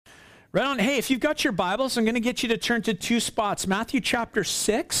Right on. Hey, if you've got your Bibles, I'm going to get you to turn to two spots. Matthew chapter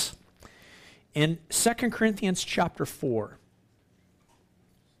 6 and 2 Corinthians chapter 4.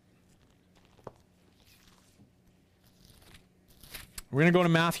 We're going to go to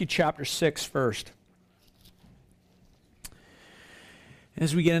Matthew chapter 6 first.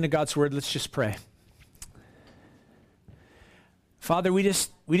 As we get into God's word, let's just pray. Father, we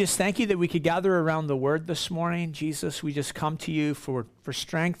just thank you that we could gather around the word this morning. Jesus, we just come to you for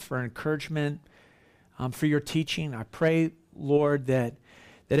strength, for encouragement, for your teaching. I pray, Lord, that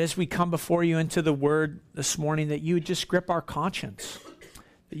as we come before you into the word this morning, that you would just grip our conscience,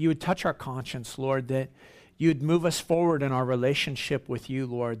 that you would touch our conscience, Lord, that you would move us forward in our relationship with you,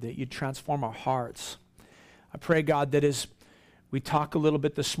 Lord, that you'd transform our hearts. I pray, God, that as we talk a little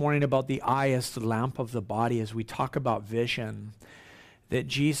bit this morning about the eye as the lamp of the body, as we talk about vision, that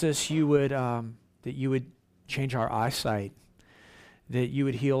Jesus, you would change our eyesight, that you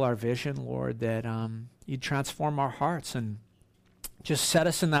would heal our vision, Lord, that you'd transform our hearts and just set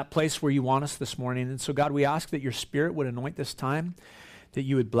us in that place where you want us this morning. And so, God, we ask that your Spirit would anoint this time, that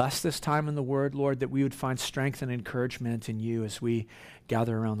you would bless this time in the Word, Lord, that we would find strength and encouragement in you as we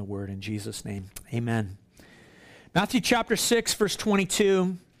gather around the Word. In Jesus' name, amen. Matthew chapter 6, verse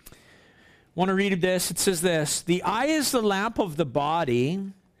 22. I want to read this. It says this: the eye is the lamp of the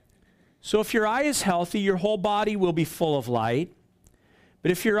body. So if your eye is healthy, your whole body will be full of light.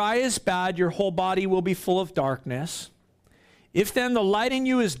 But if your eye is bad, your whole body will be full of darkness. If then the light in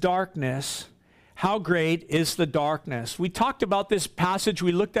you is darkness, how great is the darkness? We talked about this passage.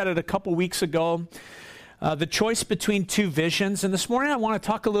 We looked at it a couple weeks ago. The choice between two visions. And this morning I want to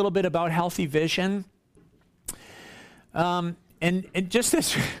talk a little bit about healthy vision. And just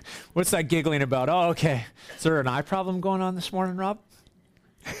this, what's that giggling about? Oh, okay. Is there an eye problem going on this morning, Rob?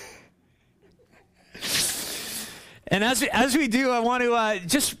 And as we do, I want to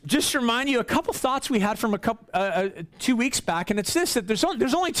just remind you a couple thoughts we had from 2 weeks back, and it's this: that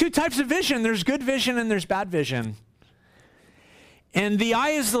there's only two types of vision. There's good vision and there's bad vision. And the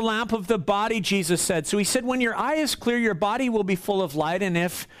eye is the lamp of the body, Jesus said. So he said, when your eye is clear, your body will be full of light, and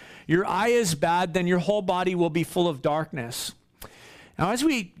if your eye is bad, then your whole body will be full of darkness. Now, as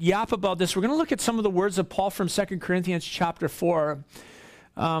we yap about this, we're going to look at some of the words of Paul from 2 Corinthians chapter 4.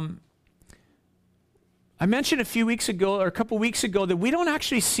 I mentioned a couple weeks ago, that we don't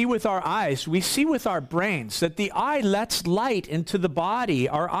actually see with our eyes. We see with our brains, that the eye lets light into the body.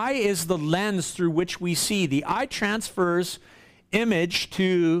 Our eye is the lens through which we see. The eye transfers image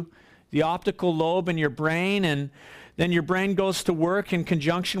to the optical lobe in your brain, and then your brain goes to work in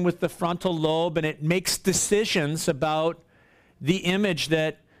conjunction with the frontal lobe, and it makes decisions about the image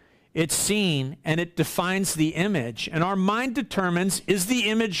that it's seen, and it defines the image. And our mind determines, is the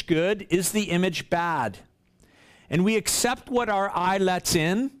image good? Is the image bad? And we accept what our eye lets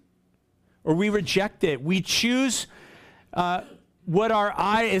in, or we reject it. We choose what our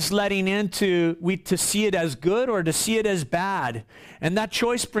eye is letting in to see it as good or to see it as bad. And that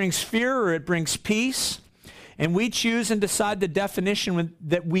choice brings fear or it brings peace. And we choose and decide the definition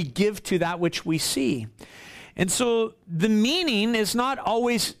that we give to that which we see. And so the meaning is not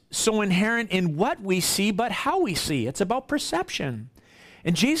always so inherent in what we see, but how we see. It's about perception.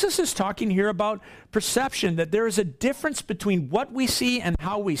 And Jesus is talking here about perception, that there is a difference between what we see and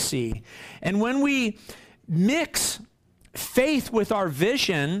how we see. And when we mix faith with our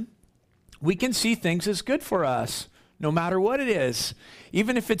vision, we can see things as good for us, no matter what it is.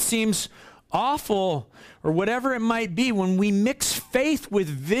 Even if it seems awful or whatever it might be, when we mix faith with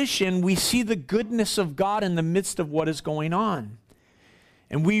vision, we see the goodness of God in the midst of what is going on.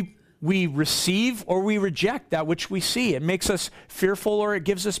 And we receive or we reject that which we see. It makes us fearful or it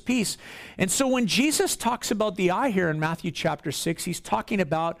gives us peace. And so when Jesus talks about the eye here in Matthew chapter 6, he's talking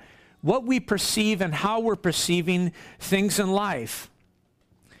about what we perceive and how we're perceiving things in life.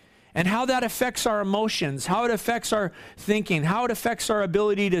 And how that affects our emotions, how it affects our thinking, how it affects our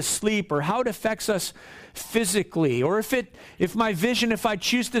ability to sleep, or how it affects us physically. Or if my vision, if I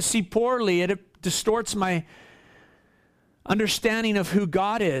choose to see poorly, it distorts my understanding of who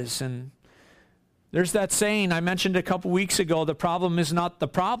God is. And there's that saying I mentioned a couple weeks ago: the problem is not the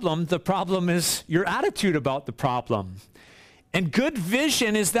problem is your attitude about the problem. And good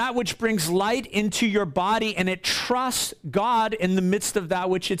vision is that which brings light into your body, and it trusts God in the midst of that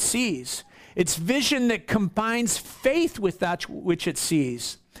which it sees. It's vision that combines faith with that which it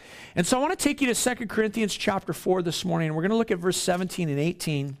sees. And so I want to take you to 2 Corinthians chapter 4 this morning, and we're going to look at verse 17 and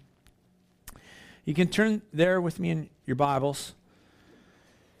 18. You can turn there with me in your Bibles.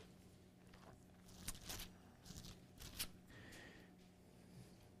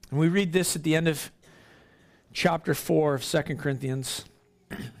 And we read this at the end of chapter 4 of 2 Corinthians.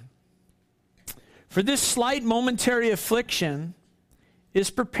 For this slight momentary affliction is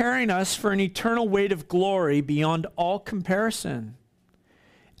preparing us for an eternal weight of glory beyond all comparison.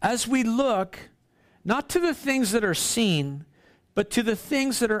 As we look not to the things that are seen, but to the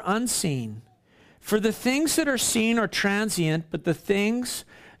things that are unseen. For the things that are seen are transient, but the things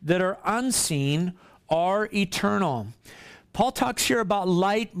that are unseen are eternal. Paul talks here about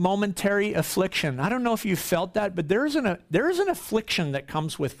light momentary affliction. I don't know if you felt that, but there is an affliction that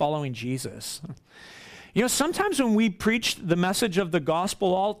comes with following Jesus. You know, sometimes when we preach the message of the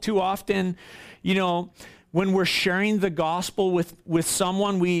gospel, all too often, you know, when we're sharing the gospel with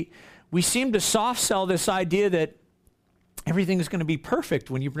someone, we seem to soft sell this idea that everything is going to be perfect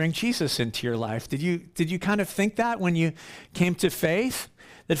when you bring Jesus into your life. Did you kind of think that when you came to faith?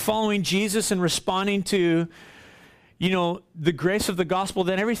 That following Jesus and responding to, you know, the grace of the gospel,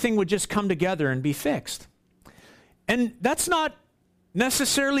 then everything would just come together and be fixed. And that's not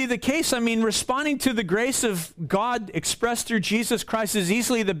necessarily the case. I mean, responding to the grace of God expressed through Jesus Christ is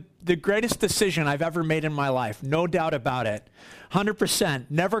easily the greatest decision I've ever made in my life. No doubt about it. 100%.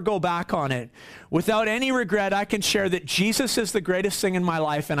 Never go back on it. Without any regret, I can share that Jesus is the greatest thing in my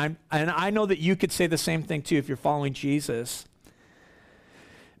life, and I know that you could say the same thing too if you're following Jesus.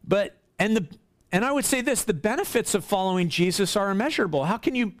 And I would say this, the benefits of following Jesus are immeasurable. How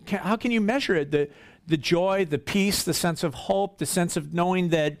can you measure it? The joy, the peace, the sense of hope, the sense of knowing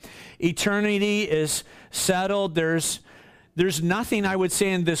that eternity is settled. There's nothing, I would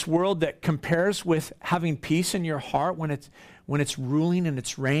say, in this world that compares with having peace in your heart when it's ruling and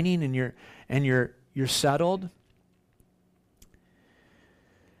it's reigning and you're settled.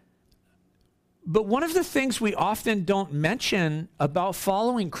 But one of the things we often don't mention about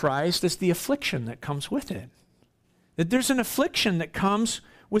following Christ is the affliction that comes with it. That there's an affliction that comes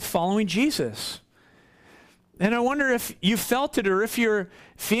with following Jesus. And I wonder if you felt it or if you're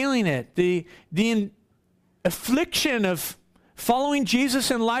feeling it. The affliction of following Jesus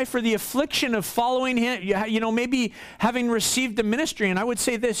in life, or the affliction of following him, you know, maybe having received the ministry. And I would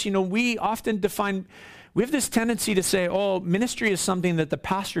say this, you know, we have this tendency to say, oh, ministry is something that the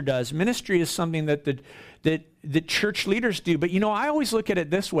pastor does. Ministry is something that the church leaders do. But, you know, I always look at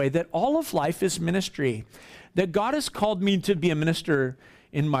it this way, that all of life is ministry. That God has called me to be a minister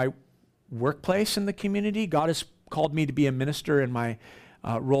in my workplace in the community. God has called me to be a minister in my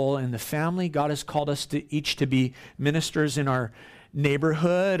role in the family. God has called us each to be ministers in our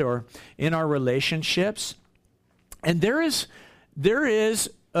neighborhood or in our relationships. And there is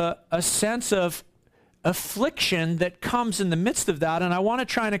a sense of affliction that comes in the midst of that, and I want to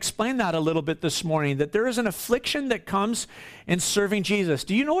try and explain that a little bit this morning, that there is an affliction that comes in serving Jesus.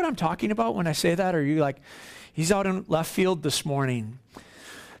 Do you know what I'm talking about when I say that? Or are you like, he's out in left field this morning?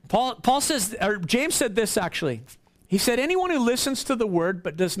 Paul says, or James said this actually. He said, anyone who listens to the word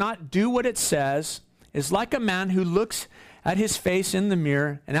but does not do what it says is like a man who looks at his face in the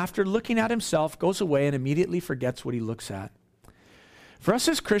mirror and after looking at himself goes away and immediately forgets what he looks at. For us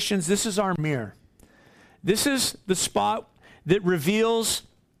as Christians, this is our mirror. This is the spot that reveals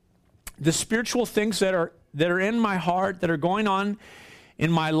the spiritual things that are in my heart, that are going on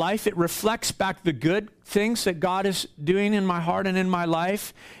in my life. It reflects back the good things that God is doing in my heart and in my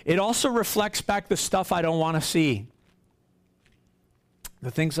life. It also reflects back the stuff I don't want to see. The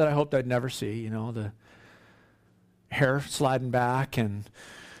things that I hoped I'd never see, you know, the hair sliding back and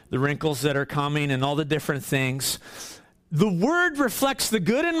the wrinkles that are coming and all the different things. The word reflects the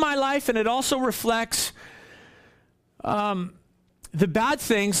good in my life, and it also reflects the bad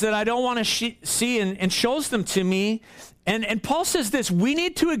things that I don't want to see and shows them to me. And Paul says this, we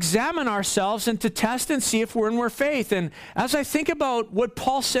need to examine ourselves and to test and see if we're in our faith. And as I think about what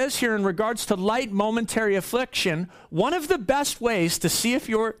Paul says here in regards to light momentary affliction, one of the best ways to see if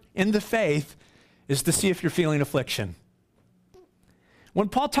you're in the faith is to see if you're feeling affliction. When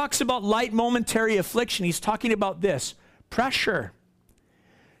Paul talks about light momentary affliction, he's talking about this, pressure.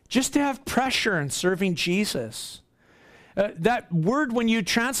 Just to have pressure in serving Jesus. That word, when you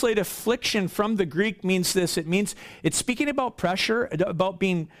translate affliction from the Greek, means this. It's speaking about pressure, about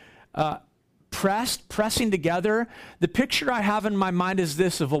being pressing together. The picture I have in my mind is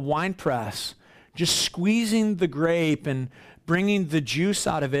this, of a wine press, just squeezing the grape and bringing the juice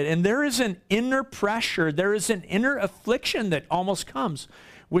out of it. And there is an inner pressure, there is an inner affliction that almost comes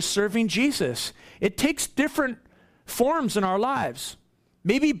with serving Jesus. It takes different forms in our lives.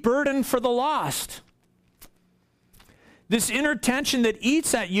 Maybe burden for the lost. This inner tension that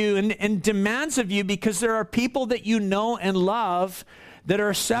eats at you and demands of you because there are people that you know and love that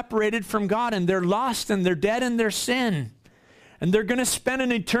are separated from God, and they're lost and they're dead in their sin. And they're going to spend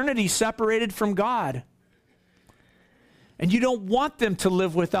an eternity separated from God. and you don't want them to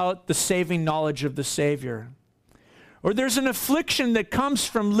live without the saving knowledge of the Savior. Or there's an affliction that comes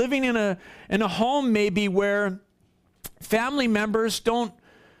from living in a home maybe where family members don't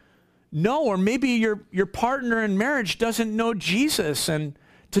know, or maybe your partner in marriage doesn't know Jesus, and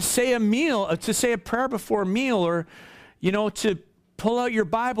to say a prayer before a meal, or to pull out your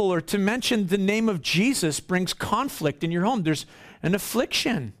Bible or to mention the name of Jesus brings conflict in your home. There's an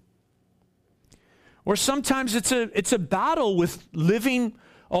affliction. Or sometimes it's a battle with living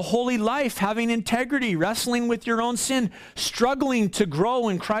a holy life, having integrity, wrestling with your own sin, struggling to grow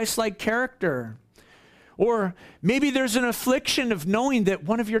in Christ-like character. Or maybe there's an affliction of knowing that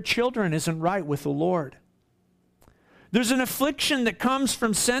one of your children isn't right with the Lord. There's an affliction that comes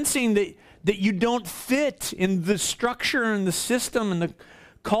from sensing that you don't fit in the structure and the system and the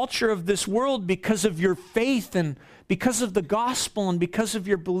culture of this world because of your faith and because of the gospel and because of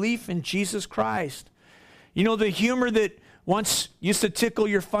your belief in Jesus Christ. The humor that once used to tickle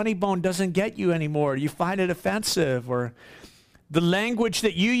your funny bone doesn't get you anymore. You find it offensive. Or the language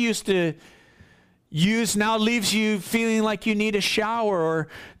that you used to use now leaves you feeling like you need a shower. Or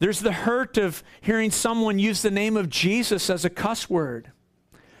there's the hurt of hearing someone use the name of Jesus as a cuss word.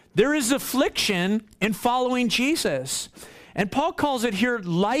 There is affliction in following Jesus. And Paul calls it here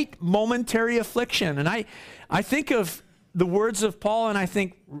light momentary affliction. And I think of the words of Paul and I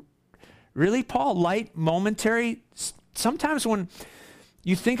think, really, Paul, light momentary? Sometimes when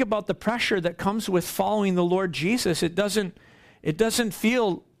you think about the pressure that comes with following the Lord Jesus, it doesn't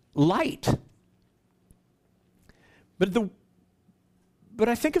feel light. But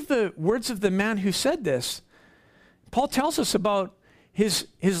I think of the words of the man who said this. Paul tells us about his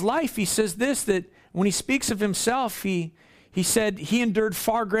life. He says this, that when he speaks of himself, he said he endured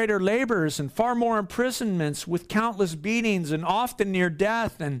far greater labors and far more imprisonments with countless beatings and often near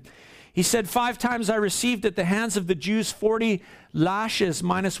death. And he said, 5 times I received at the hands of the Jews 40 lashes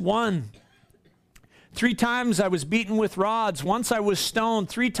minus 1. 3 times I was beaten with rods. Once I was stoned.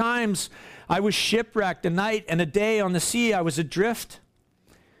 3 times I was shipwrecked. A night and a day on the sea I was adrift.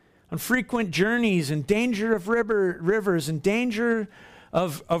 On frequent journeys, in danger of rivers, in danger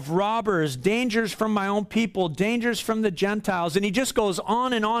of robbers, dangers from my own people, dangers from the Gentiles. And he just goes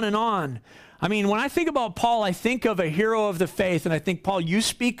on and on and on. I mean, when I think about Paul, I think of a hero of the faith. And I think, Paul, you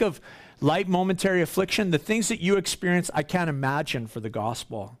speak of light momentary affliction. The things that you experience, I can't imagine for the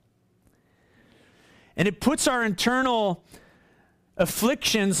gospel. And it puts our internal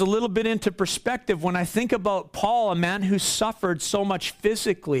afflictions a little bit into perspective when I think about Paul, a man who suffered so much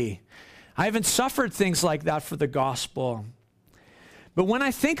physically. I haven't suffered things like that for the gospel. But when I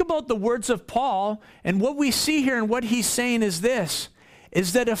think about the words of Paul, and what we see here and what he's saying is this,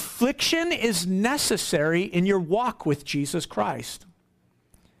 is that affliction is necessary in your walk with Jesus Christ.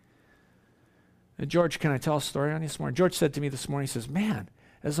 And George, can I tell a story on you this morning? George said to me this morning, he says, man,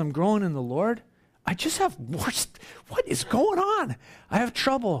 as I'm growing in the Lord, I just have what is going on? I have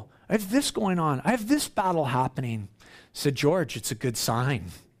trouble. I have this going on. I have this battle happening. I said, George, it's a good sign.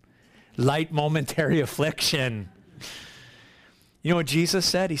 Light momentary affliction. You know what Jesus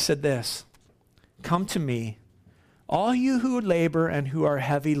said? He said this, come to me, all you who labor and who are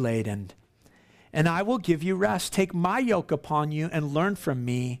heavy laden, and I will give you rest. Take my yoke upon you and learn from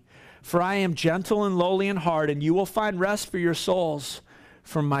me, for I am gentle and lowly in heart, and you will find rest for your souls.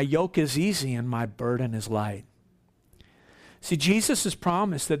 For my yoke is easy and my burden is light. See, Jesus has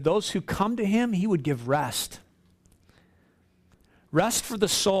promised that those who come to him, he would give rest. Rest for the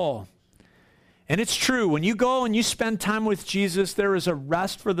soul. And it's true, when you go and you spend time with Jesus, there is a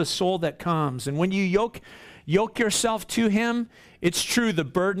rest for the soul that comes. And when you yoke yourself to him, it's true, the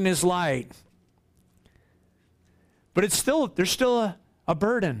burden is light. But there's still a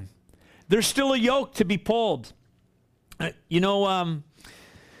burden. There's still a yoke to be pulled.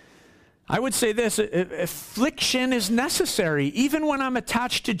 I would say this, affliction is necessary, even when I'm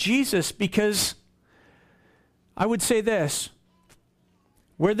attached to Jesus, because I would say this,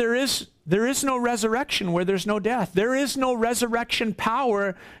 where there is no resurrection, where there's no death. There is no resurrection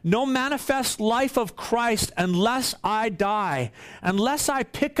power, no manifest life of Christ unless I die, unless I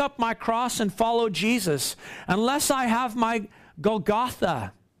pick up my cross and follow Jesus, unless I have my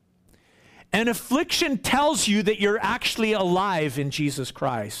Golgotha. And affliction tells you that you're actually alive in Jesus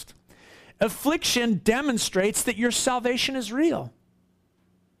Christ. Affliction demonstrates that your salvation is real.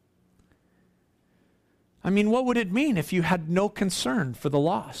 I mean, what would it mean if you had no concern for the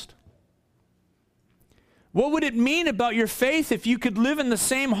lost? What would it mean about your faith if you could live in the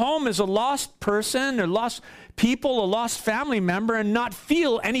same home as a lost person or lost people, a lost family member, and not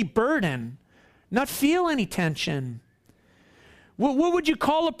feel any burden, not feel any tension? What would you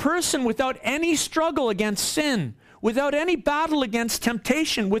call a person without any struggle against sin, without any battle against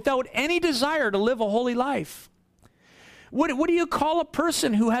temptation, without any desire to live a holy life? What do you call a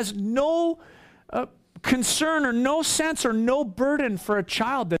person who has no concern or no sense or no burden for a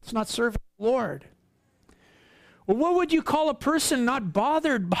child that's not serving the Lord? Or what would you call a person not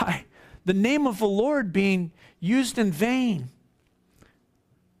bothered by the name of the Lord being used in vain?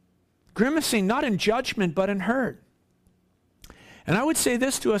 Grimacing not in judgment but in hurt. And I would say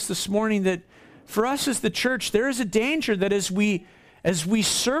this to us this morning, that for us as the church, there is a danger that as we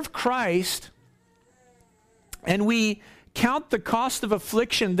serve Christ and we count the cost of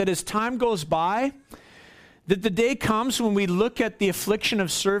affliction, that as time goes by, that the day comes when we look at the affliction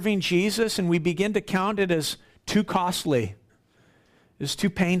of serving Jesus and we begin to count it as too costly, as too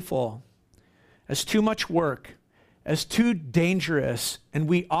painful, as too much work, as too dangerous, and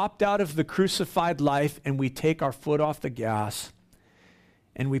we opt out of the crucified life and we take our foot off the gas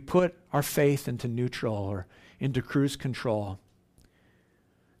and we put our faith into neutral or into cruise control.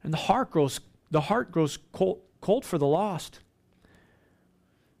 And the heart grows cold for the lost.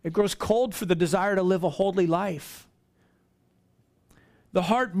 It grows cold for the desire to live a holy life. The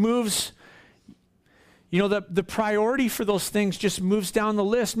heart moves, the priority for those things just moves down the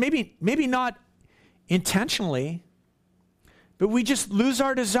list. Maybe not intentionally, but we just lose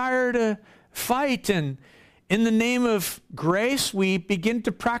our desire to fight, and in the name of grace, we begin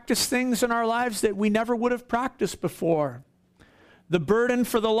to practice things in our lives that we never would have practiced before. The burden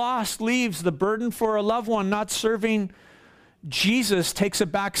for the lost leaves. The burden for a loved one not serving Jesus takes a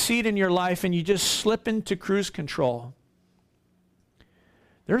back seat in your life, and you just slip into cruise control.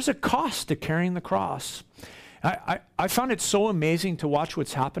 There's a cost to carrying the cross. I found it so amazing to watch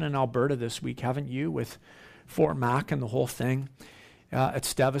what's happened in Alberta this week, haven't you, with Fort Mac and the whole thing?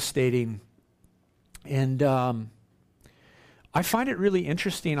 It's devastating. And I find it really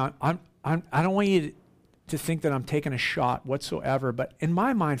interesting. I don't want you to think that I'm taking a shot whatsoever, but in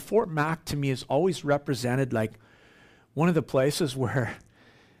my mind, Fort Mac to me is always represented like one of the places where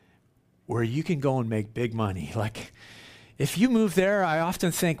you can go and make big money. Like, if you move there, I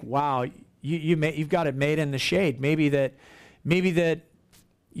often think, wow, you've got it made in the shade. Maybe that,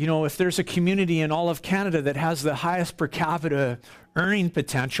 if there's a community in all of Canada that has the highest per capita earning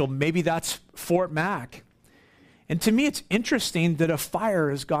potential, maybe that's Fort Mac. And to me, it's interesting that a fire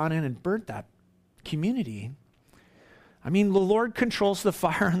has gone in and burnt that community. I mean, the Lord controls the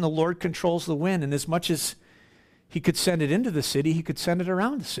fire and the Lord controls the wind. And as much as he could send it into the city, he could send it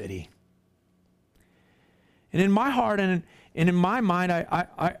around the city. And in my heart and in my mind,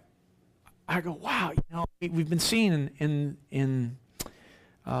 I go, wow, we've been seeing in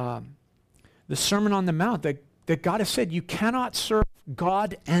the Sermon on the Mount that God has said you cannot serve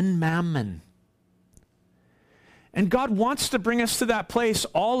God and mammon. And God wants to bring us to that place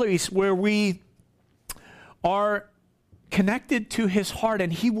always where we are connected to his heart,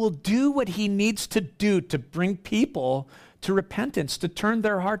 and he will do what he needs to do to bring people to repentance, to turn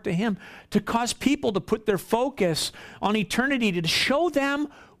their heart to him, to cause people to put their focus on eternity, to show them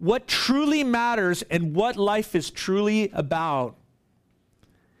what truly matters and what life is truly about.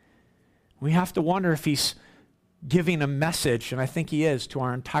 We have to wonder if he's giving a message, and I think he is, to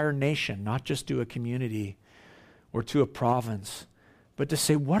our entire nation, not just to a community or to a province, but to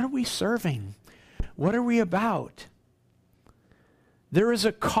say, what are we serving? What are we about? There is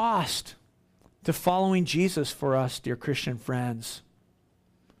a cost to following Jesus for us, dear Christian friends.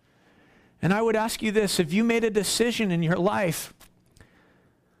 And I would ask you this: have you made a decision in your life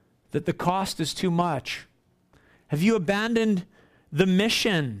that the cost is too much? Have you abandoned the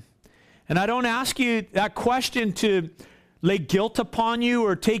mission? And I don't ask you that question to lay guilt upon you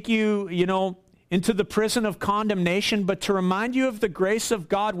or take you, into the prison of condemnation, but to remind you of the grace of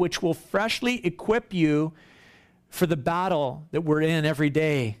God, which will freshly equip you for the battle that we're in every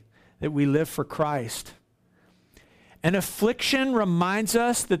day, that we live for Christ. And affliction reminds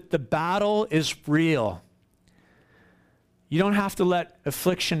us that the battle is real. You don't have to let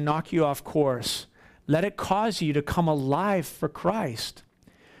affliction knock you off course. Let it cause you to come alive for Christ.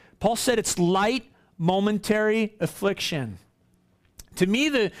 Paul said it's light, momentary affliction. To me,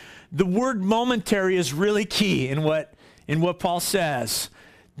 the word momentary is really key in what Paul says.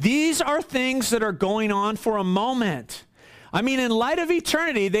 These are things that are going on for a moment. I mean, in light of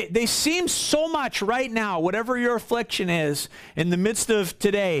eternity, they seem so much right now, whatever your affliction is, in the midst of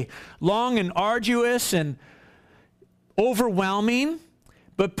today, long and arduous and overwhelming.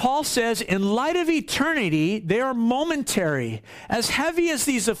 But Paul says, in light of eternity, they are momentary. As heavy as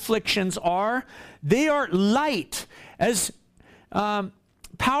these afflictions are, they are light. As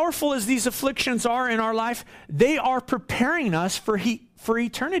powerful as these afflictions are in our life, they are preparing us for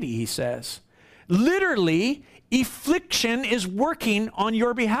eternity, he says. Literally, affliction is working on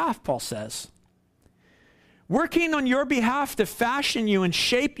your behalf, Paul says. Working on your behalf to fashion you and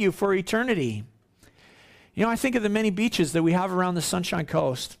shape you for eternity. You know, I think of the many beaches that we have around the Sunshine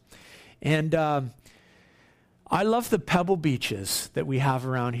Coast. And I love the pebble beaches that we have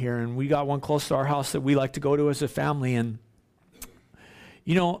around here. And we got one close to our house that we like to go to as a family. And,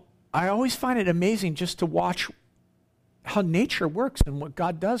 you know, I always find it amazing just to watch how nature works and what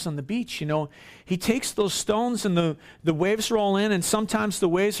God does on the beach. You know, he takes those stones and the waves roll in, and sometimes the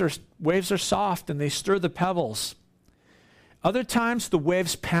waves are soft and they stir the pebbles. Other times the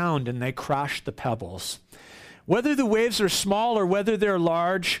waves pound and they crash the pebbles. Whether the waves are small or whether they're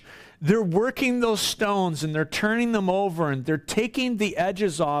large, they're working those stones and they're turning them over and they're taking the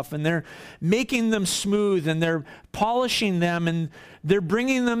edges off and they're making them smooth and they're polishing them and they're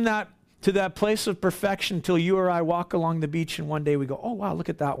bringing them to that place of perfection until you or I walk along the beach and one day we go, oh, wow, look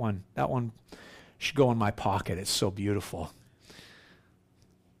at that one. That one should go in my pocket. It's so beautiful.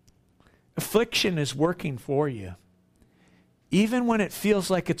 Affliction is working for you, even when it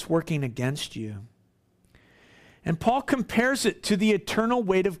feels like it's working against you. And Paul compares it to the eternal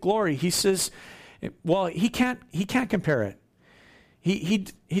weight of glory. He says, well, he can't compare it. He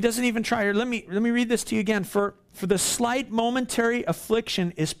doesn't even try. Here, let me read this to you again. For the slight momentary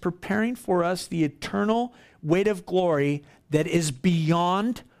affliction is preparing for us the eternal weight of glory that is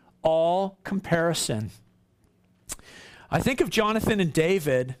beyond all comparison. I think of Jonathan and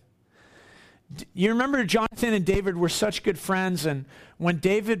David. You remember Jonathan and David were such good friends, and when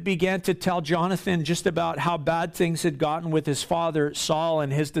David began to tell Jonathan just about how bad things had gotten with his father Saul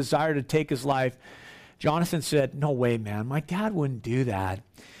and his desire to take his life, Jonathan said, no way, man, my dad wouldn't do that.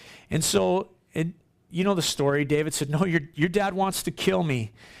 And so, you know the story, David said, no, your dad wants to kill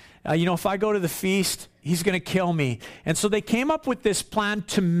me. If I go to the feast, he's going to kill me. And so they came up with this plan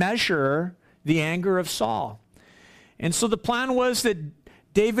to measure the anger of Saul. And so the plan was that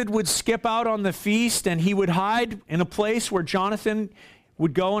David would skip out on the feast and he would hide in a place where Jonathan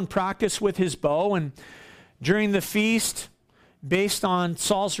would go and practice with his bow. And during the feast, based on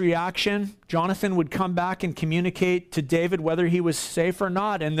Saul's reaction, Jonathan would come back and communicate to David whether he was safe or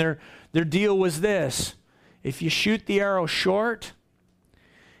not. And their deal was this: if you shoot the arrow short,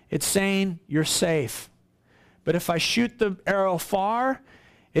 it's saying you're safe. But if I shoot the arrow far,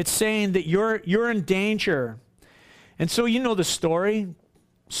 it's saying that you're in danger. And so you know the story.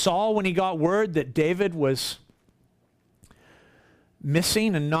 Saul, when he got word that David was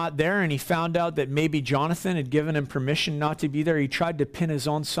missing and not there, and he found out that maybe Jonathan had given him permission not to be there, he tried to pin his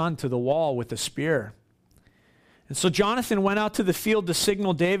own son to the wall with a spear. And so Jonathan went out to the field to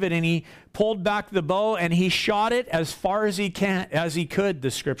signal David, and he pulled back the bow and he shot it as far as he could,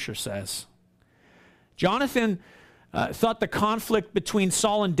 the scripture says. Jonathan thought the conflict between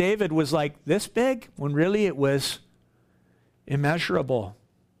Saul and David was like this big, when really it was immeasurable.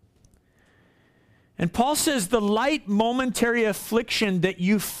 And Paul says the light momentary affliction that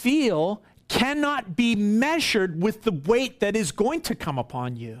you feel cannot be measured with the weight that is going to come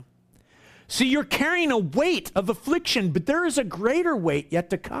upon you. So you're carrying a weight of affliction, but there is a greater weight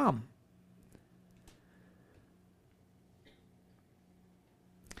yet to come.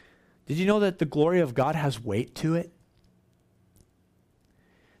 Did you know that the glory of God has weight to it?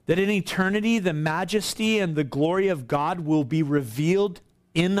 That in eternity, the majesty and the glory of God will be revealed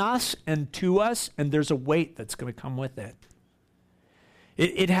in us and to us, and there's a weight that's going to come with it.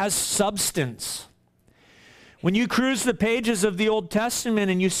 It has substance. When you cruise the pages of the Old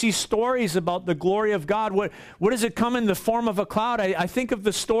Testament and you see stories about the glory of God, what does it come in the form of a cloud? I think of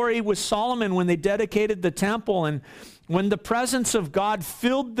the story with Solomon when they dedicated the temple, and when the presence of God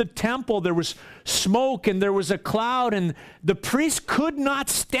filled the temple, there was smoke and there was a cloud, and the priest could not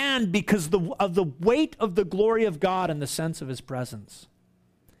stand because of the weight of the glory of God and the sense of his presence.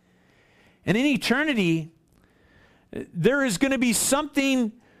 And in eternity, there is going to be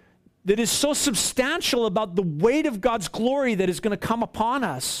something that is so substantial about the weight of God's glory that is going to come upon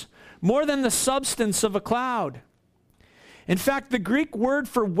us, more than the substance of a cloud. In fact, the Greek word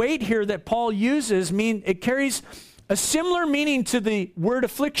for weight here that Paul uses, it carries a similar meaning to the word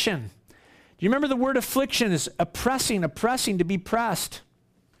affliction. Do you remember the word affliction is oppressing, to be pressed.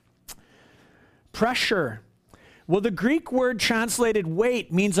 Pressure. Well, the Greek word translated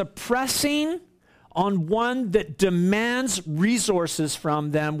weight means a pressing on one that demands resources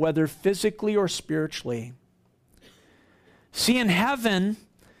from them, whether physically or spiritually. See, in heaven,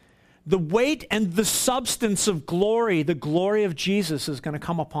 the weight and the substance of glory, the glory of Jesus, is going to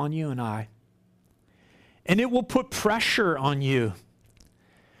come upon you and I. And it will put pressure on you.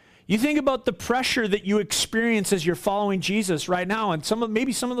 You think about the pressure that you experience as you're following Jesus right now, and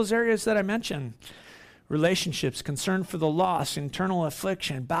maybe some of those areas that I mentioned. relationships, concern for the lost, internal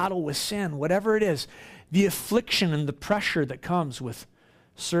affliction, battle with sin, whatever it is, the affliction and the pressure that comes with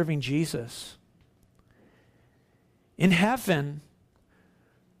serving Jesus. In heaven,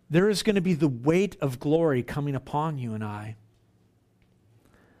 there is going to be the weight of glory coming upon you and I.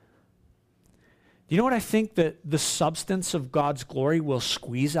 Do you know what I think that the substance of God's glory will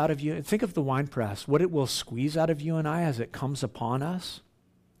squeeze out of you? Think of the winepress, what it will squeeze out of you and I as it comes upon us.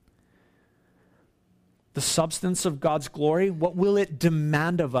 The substance of God's glory, what will it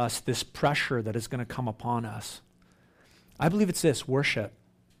demand of us, this pressure that is going to come upon us? I believe it's this, worship.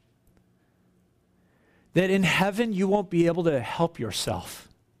 That in heaven you won't be able to help yourself.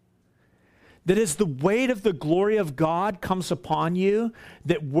 That as the weight of the glory of God comes upon you,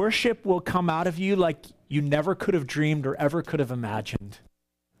 that worship will come out of you like you never could have dreamed or ever could have imagined.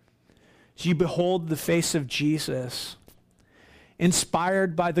 As you behold the face of Jesus,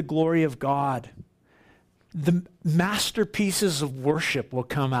 inspired by the glory of God, the masterpieces of worship will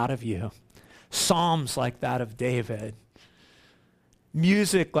come out of you. Psalms like that of David.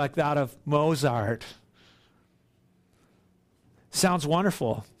 Music like that of Mozart. Sounds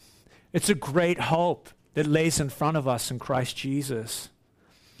wonderful. It's a great hope that lays in front of us in Christ Jesus.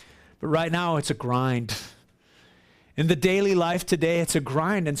 But right now, it's a grind. In the daily life today, it's a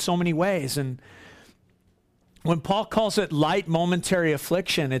grind in so many ways. And when Paul calls it light momentary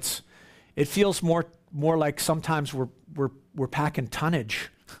affliction, it feels more like sometimes we're packing tonnage.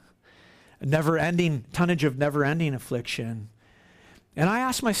 Tonnage of never-ending affliction. And I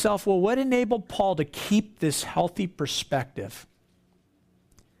ask myself, well, what enabled Paul to keep this healthy perspective?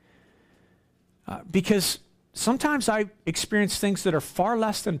 Because sometimes I experience things that are far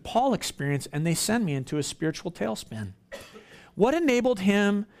less than Paul experienced, and they send me into a spiritual tailspin. What enabled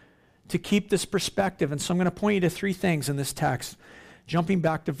him to keep this perspective? And so I'm going to point you to three things in this text. Jumping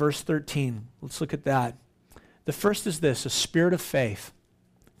back to verse 13, let's look at that. The first is this, a spirit of faith.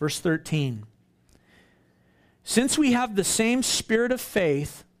 Verse 13. Since we have the same spirit of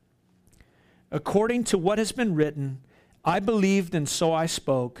faith, according to what has been written, I believed and so I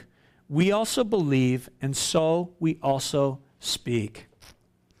spoke. We also believe, and so we also speak.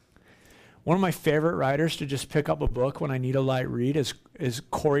 One of my favorite writers to just pick up a book when I need a light read is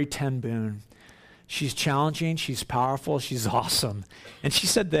Corrie ten Boom. She's challenging, she's powerful, she's awesome. And she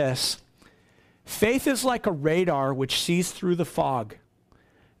said this, faith is like a radar which sees through the fog,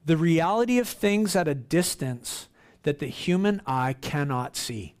 the reality of things at a distance that the human eye cannot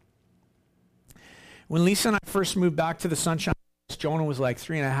see. When Lisa and I first moved back to the Sunshine, Jonah was like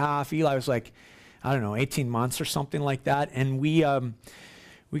 3.5. Eli was like, 18 months or something like that. And we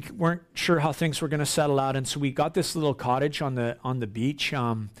weren't sure how things were going to settle out. And so we got this little cottage on the beach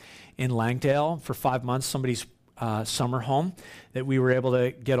in Langdale for 5 months, somebody's summer home that we were able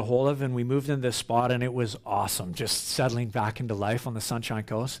to get a hold of. And we moved into this spot, and it was awesome, just settling back into life on the Sunshine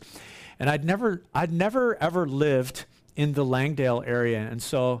Coast. And I'd never ever lived in the Langdale area. And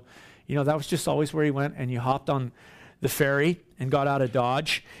so, that was just always where you went, and you hopped on the ferry and got out of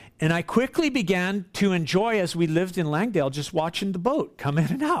Dodge. And I quickly began to enjoy, as we lived in Langdale, just watching the boat come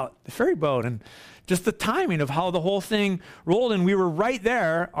in and out, the ferry boat, and just the timing of how the whole thing rolled. And we were right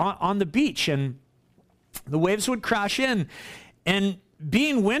there on the beach, and the waves would crash in. And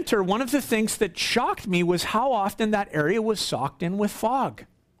being winter, one of the things that shocked me was how often that area was socked in with fog.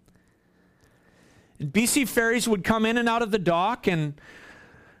 And BC ferries would come in and out of the dock, and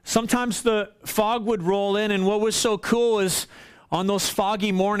sometimes the fog would roll in, and what was so cool is on those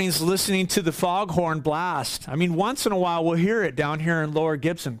foggy mornings listening to the foghorn blast. I mean, once in a while we'll hear it down here in Lower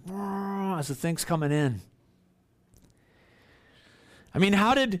Gibson as the thing's coming in. I mean,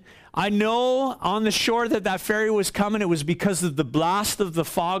 how did I know on the shore that ferry was coming? It was because of the blast of the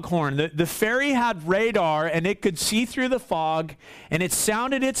foghorn. The ferry had radar, and it could see through the fog, and it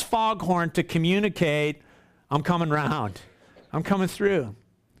sounded its foghorn to communicate, I'm coming round. I'm coming through.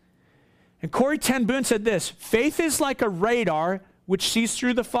 And Corrie ten Boom said this, faith is like a radar which sees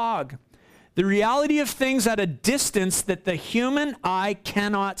through the fog, the reality of things at a distance that the human eye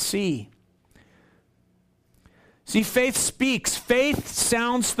cannot see. See, faith speaks. Faith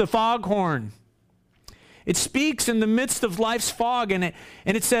sounds the foghorn. It speaks in the midst of life's fog, and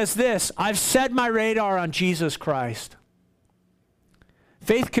it says this, I've set my radar on Jesus Christ.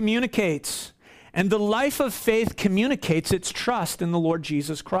 Faith communicates, and the life of faith communicates its trust in the Lord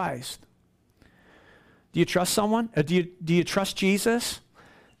Jesus Christ. Do you trust someone? Do you trust Jesus?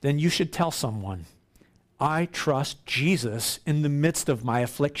 Then you should tell someone, I trust Jesus in the midst of my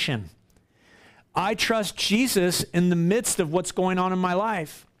affliction. I trust Jesus in the midst of what's going on in my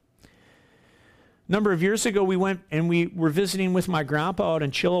life. A number of years ago, we went and we were visiting with my grandpa out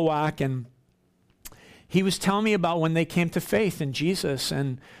in Chilliwack, and he was telling me about when they came to faith in Jesus,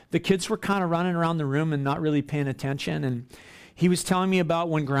 and the kids were kind of running around the room and not really paying attention. And he was telling me about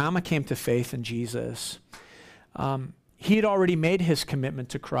when Grandma came to faith in Jesus. He had already made his commitment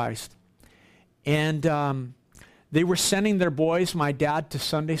to Christ. And they were sending their boys, my dad, to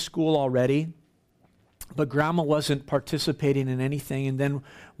Sunday school already. But Grandma wasn't participating in anything. And then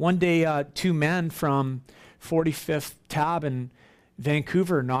one day, two men from 45th Tab in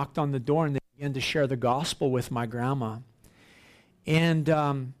Vancouver knocked on the door, and they began to share the gospel with my grandma.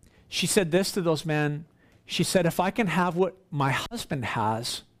 And she said this to those men. She said, if I can have what my husband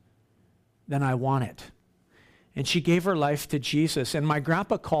has, then I want it. And she gave her life to Jesus. And my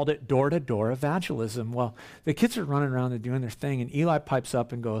grandpa called it door-to-door evangelism. Well, the kids are running around and doing their thing, and Eli pipes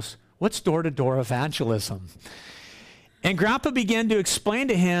up and goes, what's door-to-door evangelism? And Grandpa began to explain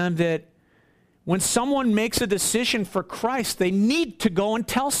to him that when someone makes a decision for Christ, they need to go and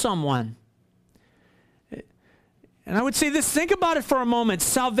tell someone. And I would say this, think about it for a moment.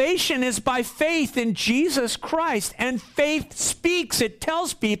 Salvation is by faith in Jesus Christ, and faith speaks. It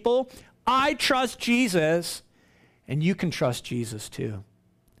tells people, I trust Jesus, and you can trust Jesus too.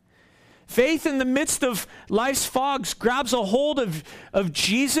 Faith in the midst of life's fogs grabs a hold of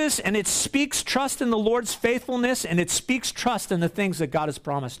Jesus, and it speaks trust in the Lord's faithfulness, and it speaks trust in the things that God has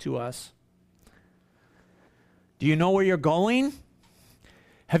promised to us. Do you know where you're going?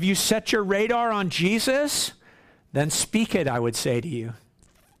 Have you set your radar on Jesus? Then speak it, I would say to you.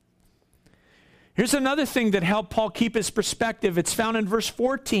 Here's another thing that helped Paul keep his perspective. It's found in verse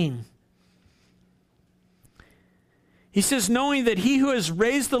 14. He says, knowing that he who has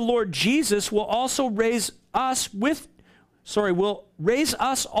raised the Lord Jesus will raise us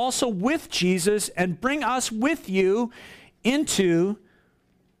also with Jesus and bring us with you into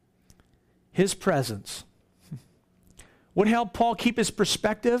his presence. What helped Paul keep his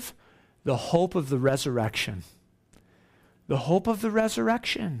perspective? The hope of the resurrection. The hope of the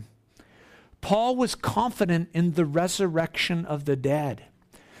resurrection. Paul was confident in the resurrection of the dead.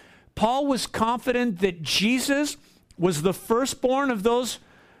 Paul was confident that Jesus was the firstborn of those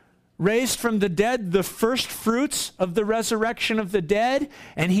raised from the dead, the first fruits of the resurrection of the dead,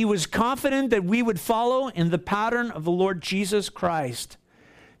 and he was confident that we would follow in the pattern of the Lord Jesus Christ,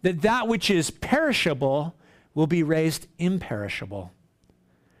 that which is perishable will be raised imperishable.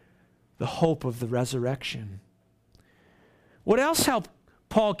 The hope of the resurrection. What else helped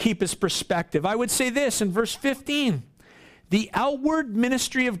Paul keep his perspective? I would say this in verse 15. The outward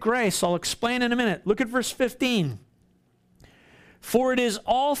ministry of grace. I'll explain in a minute. Look at verse 15. For it is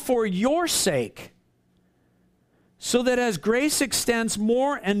all for your sake, so that as grace extends to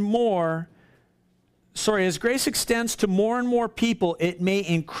more and more people, it may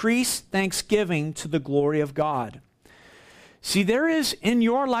increase thanksgiving to the glory of God. See, there is in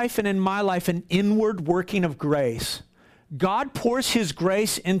your life and in my life an inward working of grace. God pours his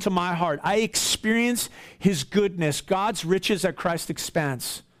grace into my heart. I experience his goodness, God's riches at Christ's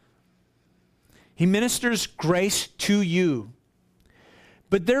expense. He ministers grace to you.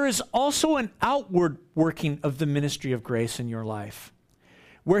 But there is also an outward working of the ministry of grace in your life,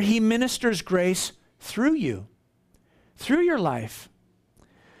 where he ministers grace through you, through your life.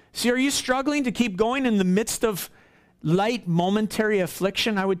 See, are you struggling to keep going in the midst of light momentary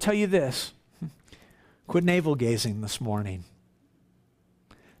affliction? I would tell you this. Quit navel gazing this morning.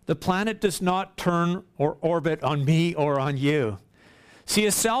 The planet does not turn or orbit on me or on you. See,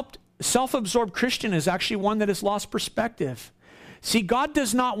 a self-absorbed Christian is actually one that has lost perspective. See, God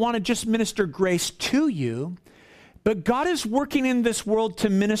does not want to just minister grace to you, but God is working in this world to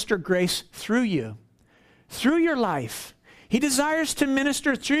minister grace through you, through your life. He desires to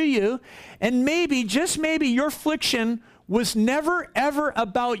minister through you, and maybe, just maybe, your affliction was never, ever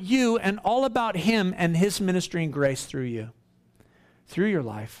about you and all about him and his ministering grace through you, through your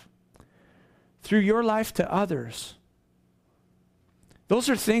life to others. Those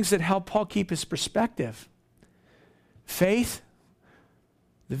are things that help Paul keep his perspective. Faith,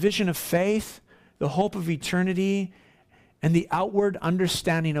 the vision of faith, the hope of eternity, and the outward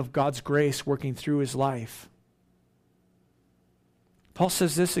understanding of God's grace working through his life. Paul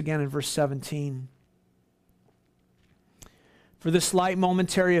says this again in verse 17. For this light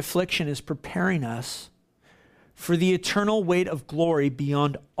momentary affliction is preparing us for the eternal weight of glory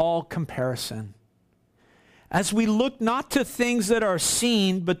beyond all comparison. As we look not to things that are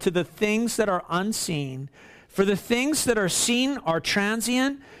seen, but to the things that are unseen. For the things that are seen are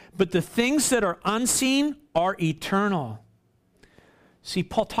transient, but the things that are unseen are eternal. See,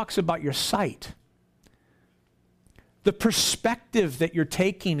 Paul talks about your sight, the perspective that you're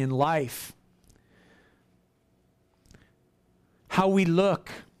taking in life, how we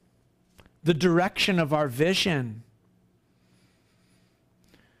look, the direction of our vision.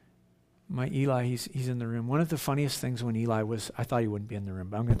 My Eli, he's in the room. One of the funniest things when Eli was, I thought he wouldn't be in the room,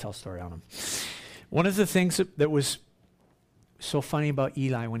 but I'm going to tell a story on him. One of the things that was so funny about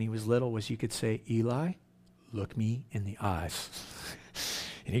Eli when he was little was you could say, Eli, look me in the eyes.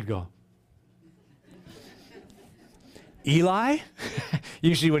 And he'd go, Eli,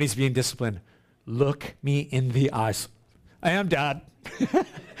 usually when he's being disciplined, look me in the eyes. I am, Dad.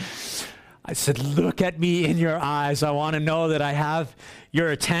 I said, look at me in your eyes. I want to know that I have your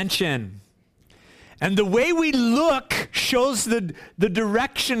attention. And the way we look shows the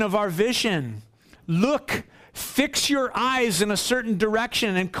direction of our vision. Look, fix your eyes in a certain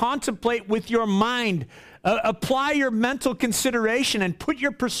direction and contemplate with your mind. Apply your mental consideration and put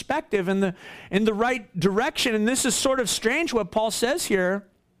your perspective in the right direction. And this is sort of strange what Paul says here,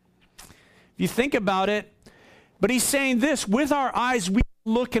 if you think about it. But he's saying this, with our eyes we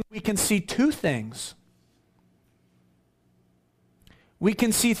look and we can see two things. We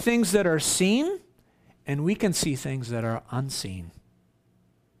can see things that are seen, and we can see things that are unseen.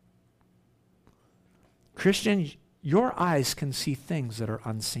 Christian, your eyes can see things that are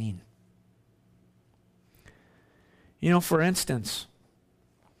unseen. You know, for instance,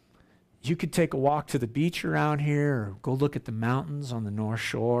 you could take a walk to the beach around here or go look at the mountains on the North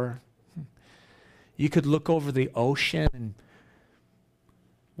Shore. You could look over the ocean and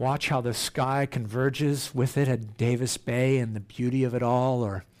watch how the sky converges with it at Davis Bay and the beauty of it all,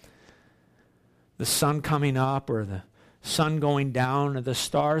 or the sun coming up or the sun going down or the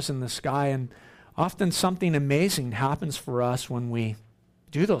stars in the sky. And often something amazing happens for us when we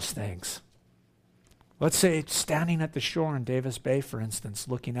do those things. Let's say standing at the shore in Davis Bay, for instance,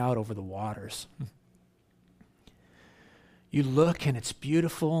 looking out over the waters. You look and it's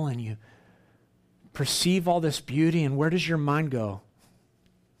beautiful and you perceive all this beauty, and where does your mind go?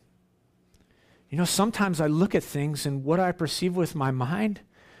 You know, sometimes I look at things and what I perceive with my mind,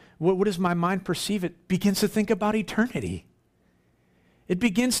 what does my mind perceive? It begins to think about eternity. It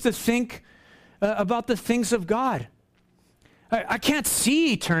begins to think about the things of God. I can't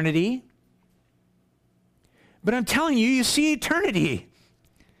see eternity, but I'm telling you, you see eternity.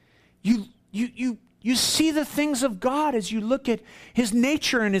 You see the things of God as you look at his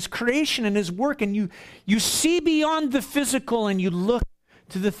nature and his creation and his work, and you see beyond the physical and you look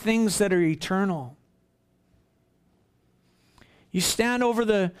to the things that are eternal. You stand over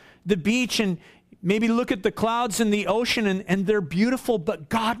the beach and maybe look at the clouds and the ocean, and they're beautiful, but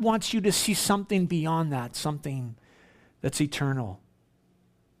God wants you to see something beyond that, something that's eternal.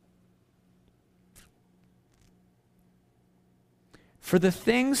 For the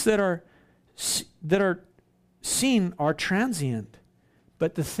things that are seen are transient,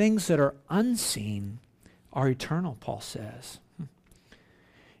 but the things that are unseen are eternal, Paul says.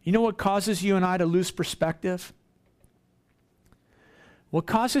 You know what causes you and I to lose perspective? What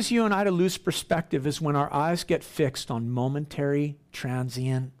causes you and I to lose perspective is when our eyes get fixed on momentary,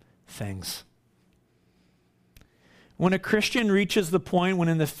 transient things. When a Christian reaches the point when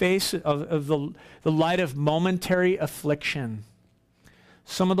in the face of the light of momentary affliction,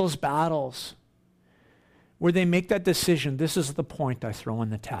 some of those battles where they make that decision, this is the point I throw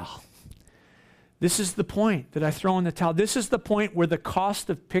in the towel. This is the point that I throw in the towel. This is the point where the cost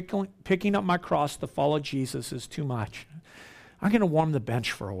of picking up my cross to follow Jesus is too much. I'm going to warm the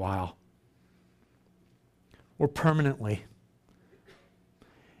bench for a while or permanently.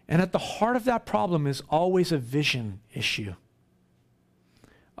 And at the heart of that problem is always a vision issue,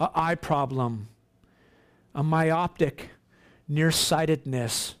 an eye problem, a myopic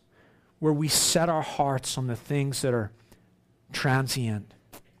nearsightedness where we set our hearts on the things that are transient.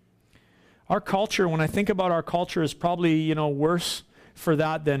 Our culture, when I think about our culture, is probably, worse for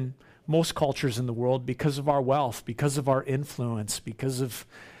that than most cultures in the world because of our wealth, because of our influence, because of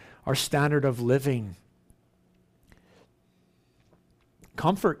our standard of living.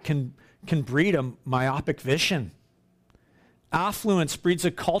 Comfort can breed a myopic vision. Affluence breeds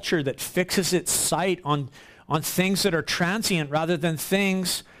a culture that fixes its sight on things that are transient rather than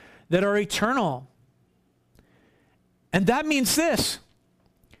things that are eternal. And that means this.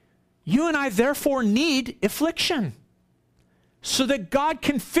 You and I therefore need affliction so that God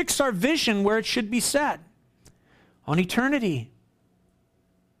can fix our vision where it should be set, on eternity.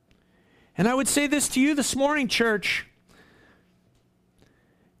 And I would say this to you this morning, church.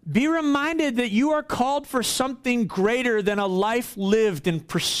 Be reminded that you are called for something greater than a life lived in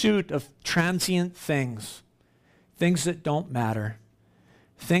pursuit of transient things, things that don't matter,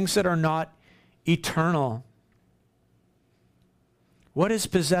 things that are not eternal. What is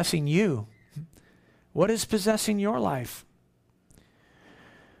possessing you? What is possessing your life?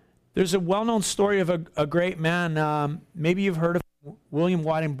 There's a well-known story of a great man. Maybe you've heard of William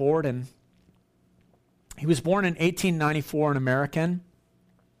Whiting Borden. He was born in 1894, an American.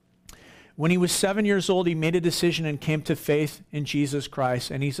 When he was 7 years old, he made a decision and came to faith in Jesus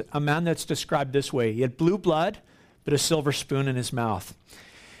Christ. And he's a man that's described this way. He had blue blood, but a silver spoon in his mouth.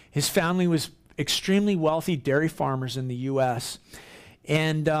 His family was extremely wealthy dairy farmers in the U.S.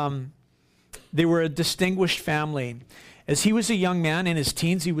 And they were a distinguished family. As he was a young man in his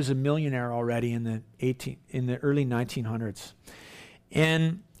teens, he was a millionaire already in the early 1900s.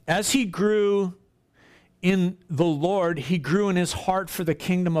 And as he grew in the Lord, he grew in his heart for the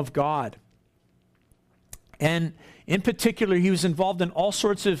kingdom of God. And in particular, he was involved in all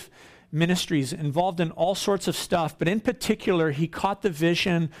sorts of ministries, involved in all sorts of stuff. But in particular, he caught the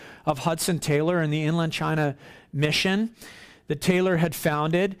vision of Hudson Taylor and the Inland China Mission that Taylor had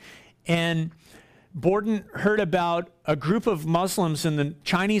founded. And Borden heard about a group of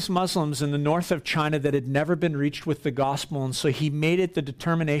Chinese Muslims in the north of China that had never been reached with the gospel. And so he made it the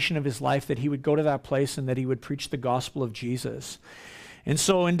determination of his life that he would go to that place and that he would preach the gospel of Jesus. And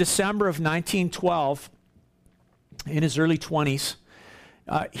so in December of 1912, in his early 20s,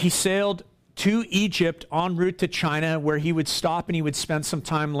 he sailed to Egypt en route to China, where he would stop and he would spend some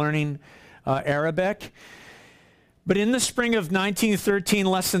time learning Arabic. But in the spring of 1913,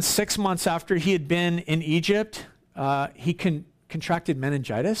 less than 6 months after he had been in Egypt, he contracted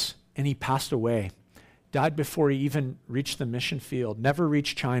meningitis and he passed away. Died before he even reached the mission field, never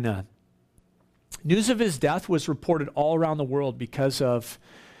reached China. News of his death was reported all around the world because of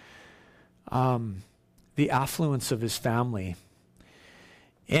the affluence of his family.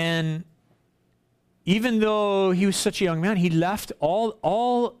 And even though he was such a young man, he left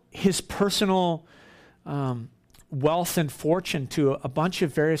all his personal wealth and fortune to a bunch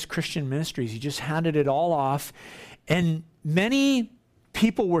of various Christian ministries. He just handed it all off. And many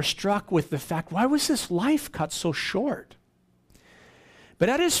people were struck with the fact, why was his life cut so short? But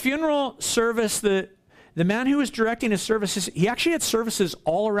at his funeral service, the man who was directing his services, he actually had services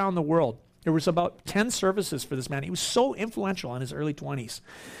all around the world. There was about 10 services for this man. He was so influential in his early 20s.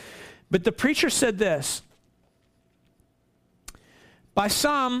 But the preacher said this: by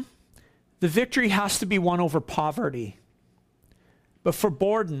some, the victory has to be won over poverty. But for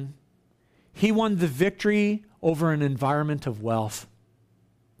Borden, he won the victory over an environment of wealth.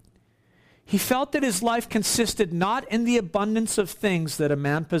 He felt that his life consisted not in the abundance of things that a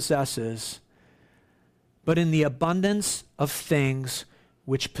man possesses, but in the abundance of things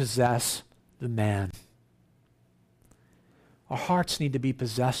which possess the man. Our hearts need to be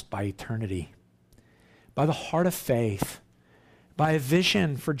possessed by eternity, by the heart of faith, by a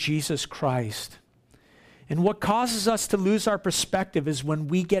vision for Jesus Christ. And what causes us to lose our perspective is when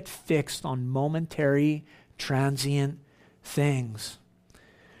we get fixed on momentary, transient things.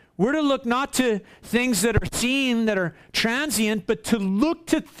 We're to look not to things that are seen, that are transient, but to look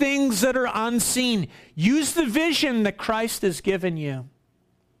to things that are unseen. Use the vision that Christ has given you.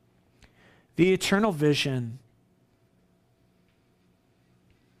 The eternal vision.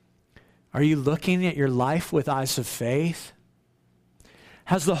 Are you looking at your life with eyes of faith?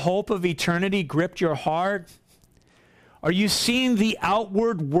 Has the hope of eternity gripped your heart? Are you seeing the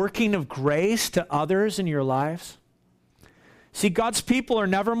outward working of grace to others in your lives? See, God's people are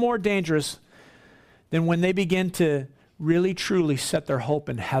never more dangerous than when they begin to really truly set their hope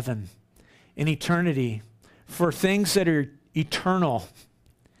in heaven, in eternity, for things that are eternal.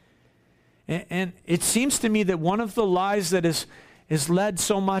 And it seems to me that one of the lies that has led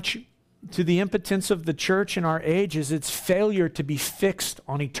so much to the impotence of the church in our age is its failure to be fixed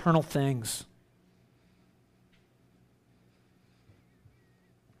on eternal things.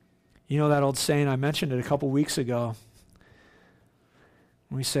 You know that old saying, I mentioned it a couple weeks ago.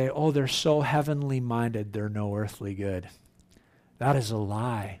 We say, oh, they're so heavenly minded, they're no earthly good. That is a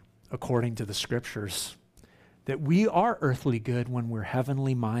lie, according to the scriptures, that we are earthly good when we're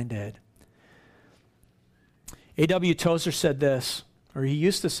heavenly minded. A.W. Tozer said this, or he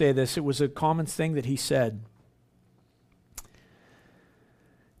used to say this. It was a common thing that he said.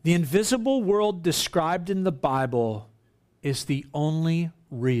 The invisible world described in the Bible is the only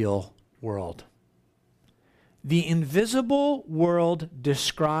real world. The invisible world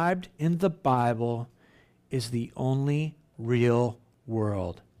described in the Bible is the only real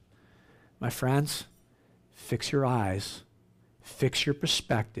world. My friends, fix your eyes, fix your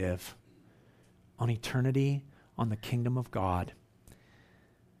perspective on eternity, on the kingdom of God,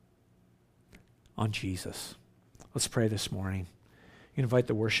 on Jesus. Let's pray this morning. You invite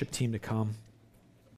the worship team to come.